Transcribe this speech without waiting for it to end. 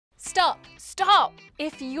Stop!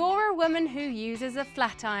 If you're a woman who uses a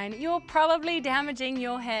flat iron, you're probably damaging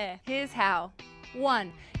your hair. Here's how. 1.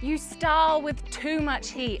 You style with too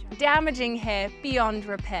much heat, damaging hair beyond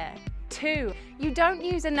repair. 2. You don't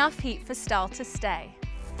use enough heat for style to stay.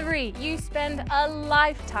 3. You spend a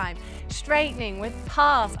lifetime straightening with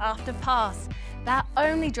pass after pass. That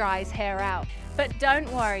only dries hair out. But don't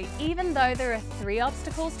worry, even though there are 3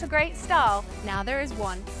 obstacles to great style, now there is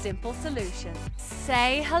one simple solution.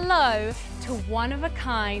 Say hello to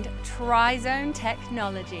one-of-a-kind Tri-Zone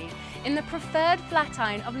technology. In the preferred flat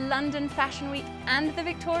iron of London Fashion Week and the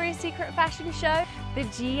Victoria's Secret Fashion Show, the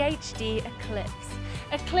GHD Eclipse.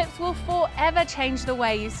 Eclipse will forever change the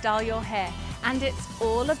way you style your hair, and it's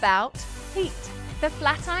all about heat. The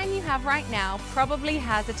flat iron you have right now probably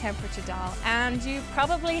has a temperature dial, and you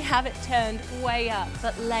probably have it turned way up.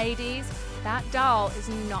 But ladies, that dial is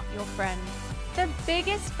not your friend. The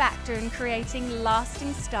biggest factor in creating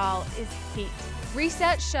lasting style is heat.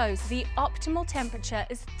 Research shows the optimal temperature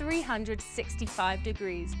is 365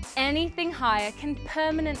 degrees. Anything higher can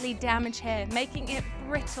permanently damage hair, making it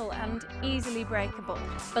brittle and easily breakable.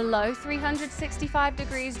 Below 365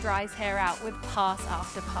 degrees dries hair out with pass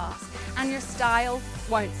after pass, and your style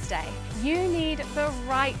won't stay. You need the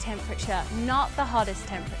right temperature, not the hottest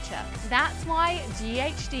temperature. That's why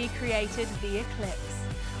GHD created the Eclipse.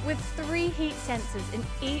 With 3 heat sensors in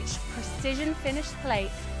each precision finished plate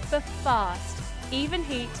for fast, even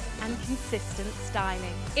heat and consistent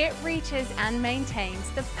styling. It reaches and maintains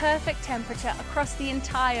the perfect temperature across the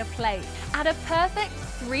entire plate. At a perfect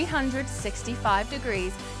 365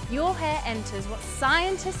 degrees, your hair enters what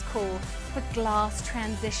scientists call the glass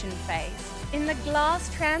transition phase. In the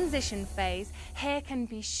glass transition phase, hair can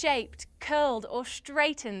be shaped, curled or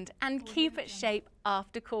straightened and keep its shape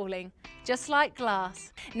after cooling, just like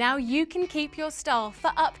glass. Now you can keep your style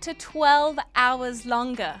for up to 12 hours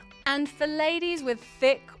longer. And for ladies with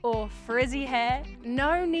thick or frizzy hair,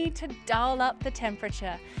 no need to dial up the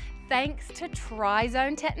temperature. Thanks to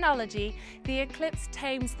Tri-Zone technology, the Eclipse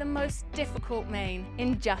tames the most difficult mane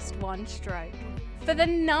in just one stroke. For the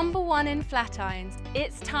 #1 in flat irons,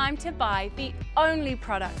 it's time to buy the only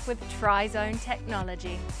product with Tri-Zone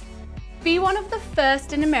technology. Be one of the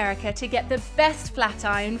first in America to get the best flat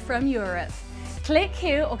iron from Europe. Click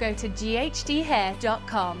here or go to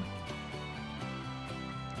ghdhair.com.